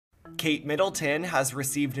Kate Middleton has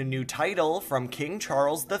received a new title from King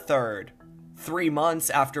Charles III. 3 months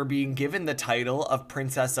after being given the title of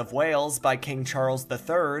Princess of Wales by King Charles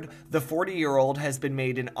III, the 40-year-old has been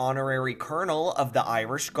made an honorary colonel of the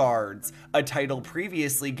Irish Guards, a title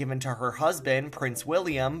previously given to her husband, Prince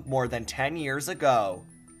William, more than 10 years ago.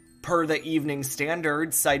 Per the Evening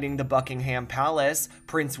Standard citing the Buckingham Palace,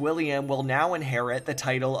 Prince William will now inherit the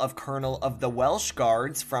title of Colonel of the Welsh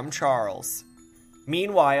Guards from Charles.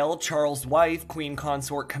 Meanwhile, Charles' wife, Queen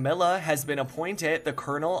Consort Camilla, has been appointed the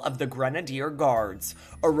Colonel of the Grenadier Guards,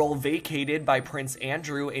 a role vacated by Prince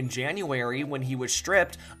Andrew in January when he was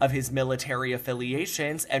stripped of his military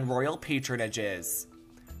affiliations and royal patronages.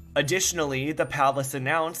 Additionally, the palace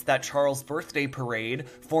announced that Charles' birthday parade,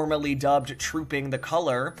 formerly dubbed Trooping the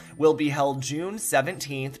Color, will be held June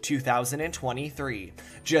 17, 2023,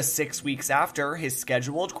 just 6 weeks after his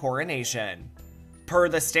scheduled coronation. Per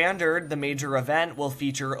the Standard, the major event will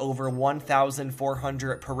feature over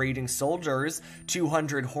 1,400 parading soldiers,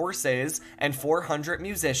 200 horses, and 400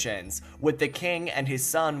 musicians, with the king and his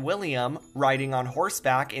son William riding on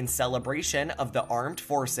horseback in celebration of the armed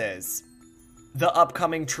forces. The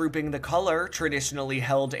upcoming Trooping the Color, traditionally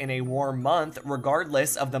held in a warm month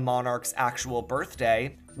regardless of the monarch's actual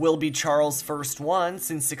birthday, will be Charles' first one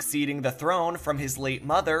since succeeding the throne from his late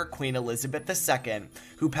mother, Queen Elizabeth II,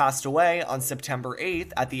 who passed away on September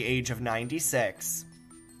 8th at the age of 96.